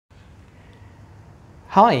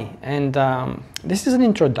Hi, and this is an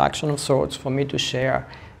introduction of sorts for me to share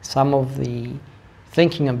some of the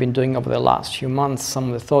thinking I've been doing over the last few months,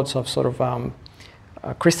 some of the thoughts I've sort of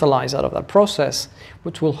crystallized out of that process,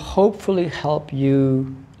 which will hopefully help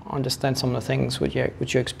you understand some of the things which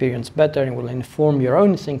you experience better and will inform your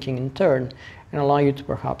own thinking in turn and allow you to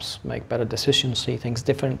perhaps make better decisions, see things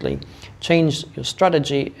differently, change your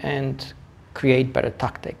strategy and create better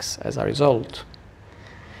tactics as a result.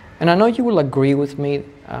 And I know you will agree with me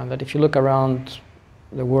that if you look around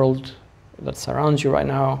the world that surrounds you right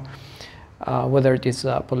now, whether it is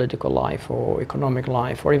political life or economic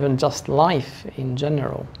life or even just life in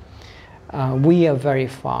general, we are very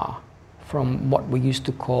far from what we used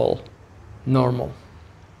to call normal.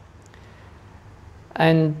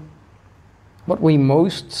 And what we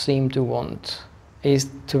most seem to want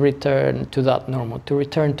is to return to that normal, to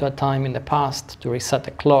return to a time in the past, to reset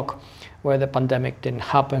the clock, where the pandemic didn't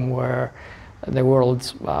happen, where the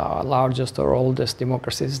world's largest or oldest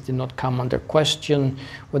democracies did not come under question,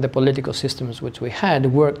 where the political systems which we had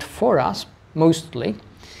worked for us, mostly,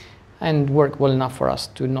 and worked well enough for us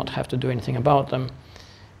to not have to do anything about them.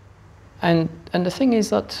 And the thing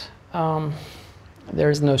is that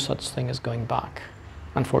there is no such thing as going back,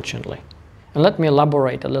 unfortunately. And let me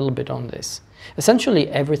elaborate a little bit on this. Essentially,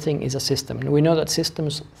 everything is a system. And we know that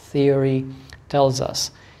systems theory tells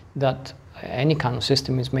us that any kind of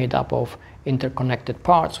system is made up of interconnected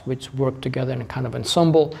parts which work together in a kind of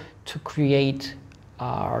ensemble to create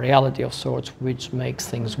a reality of sorts which makes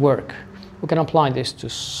things work. We can apply this to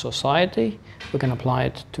society, we can apply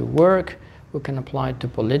it to work, we can apply it to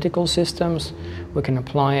political systems, we can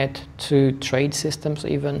apply it to trade systems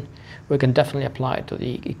even, we can definitely apply it to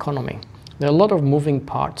the economy. There are a lot of moving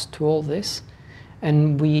parts to all this,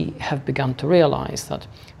 and we have begun to realize that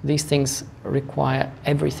these things require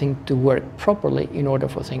everything to work properly in order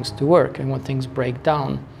for things to work. And when things break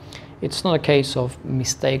down, it's not a case of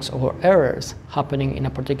mistakes or errors happening in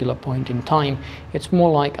a particular point in time. It's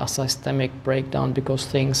more like a systemic breakdown because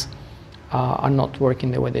things are not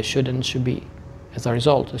working the way they should and should be, as a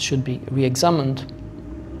result, it should be re-examined,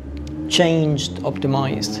 changed,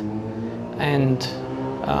 optimized,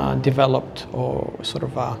 and developed or sort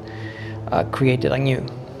of created anew.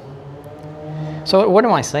 So what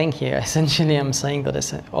am I saying here? Essentially, I'm saying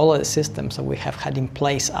that all of the systems that we have had in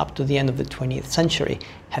place up to the end of the 20th century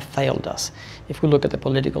have failed us. If we look at the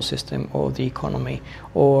political system or the economy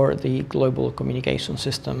or the global communication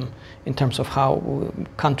system in terms of how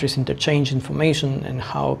countries interchange information and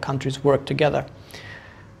how countries work together,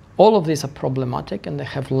 all of these are problematic and they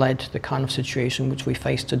have led to the kind of situation which we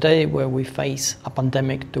face today, where we face a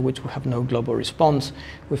pandemic to which we have no global response,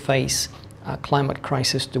 we face a climate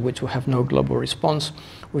crisis to which we have no global response,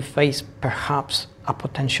 we face perhaps a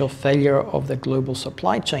potential failure of the global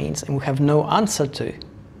supply chains and we have no answer to.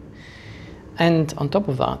 And on top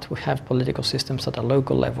of that, we have political systems at a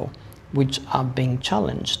local level which are being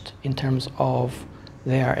challenged in terms of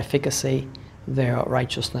their efficacy, their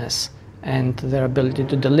righteousness, and their ability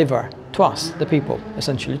to deliver to us, the people,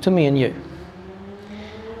 essentially, to me and you.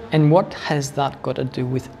 And what has that got to do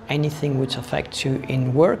with anything which affects you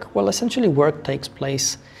in work? Well, essentially, work takes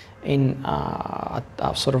place in a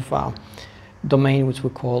sort of domain which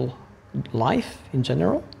we call life in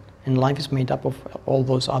general. And life is made up of all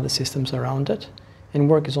those other systems around it.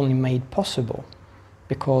 And work is only made possible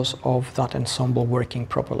because of that ensemble working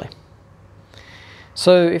properly.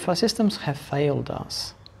 So if our systems have failed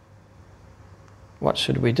us, what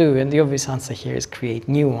should we do? And the obvious answer here is create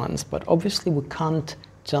new ones. But obviously, we can't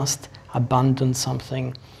just abandon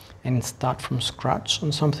something and start from scratch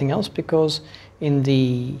on something else, because in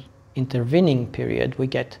the intervening period we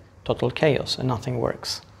get total chaos and nothing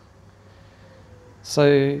works.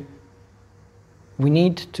 So we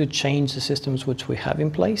need to change the systems which we have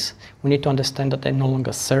in place. We need to understand that they no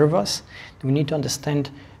longer serve us. We need to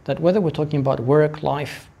understand that whether we're talking about work,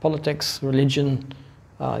 life, politics, religion,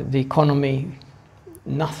 the economy,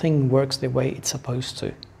 nothing works the way it's supposed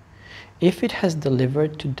to. If it has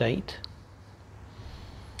delivered to date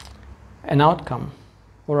an outcome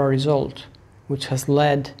or a result which has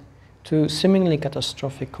led to seemingly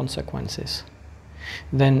catastrophic consequences,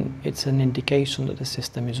 then it's an indication that the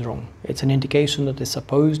system is wrong. It's an indication that the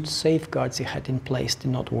supposed safeguards it had in place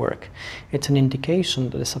did not work. It's an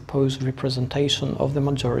indication that the supposed representation of the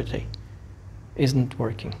majority isn't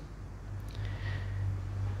working.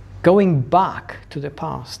 Going back to the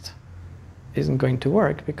past isn't going to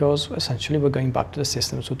work, because essentially we're going back to the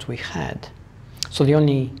systems which we had. So the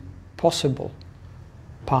only possible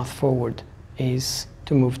path forward is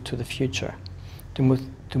to move to the future, to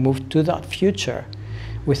move to that future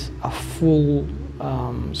with a full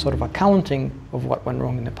sort of accounting of what went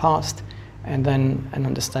wrong in the past, and then an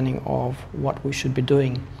understanding of what we should be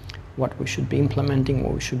doing, what we should be implementing,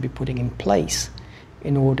 what we should be putting in place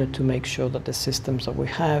in order to make sure that the systems that we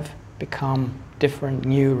have become different,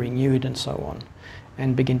 new, renewed, and so on,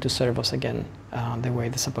 and begin to serve us again the way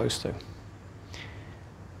they're supposed to.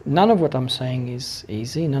 None of what I'm saying is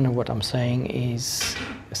easy. None of what I'm saying is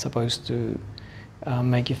supposed to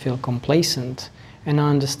make you feel complacent, and I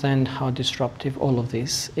understand how disruptive all of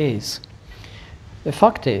this is. The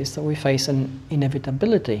fact is that we face an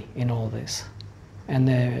inevitability in all this, and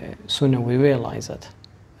the sooner we realize it,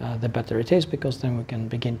 the better it is, because then we can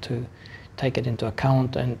begin to take it into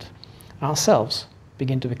account and ourselves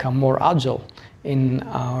begin to become more agile in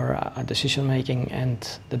our decision making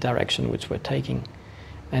and the direction which we're taking,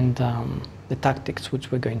 and the tactics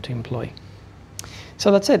which we're going to employ.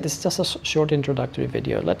 So that's it. This is just a short introductory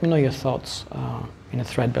video. Let me know your thoughts in a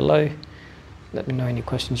thread below. Let me know any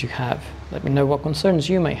questions you have. Let me know what concerns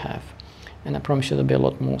you may have. And I promise you there'll be a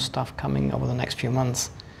lot more stuff coming over the next few months.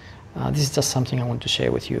 This is just something I want to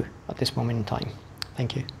share with you at this moment in time.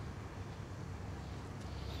 Thank you.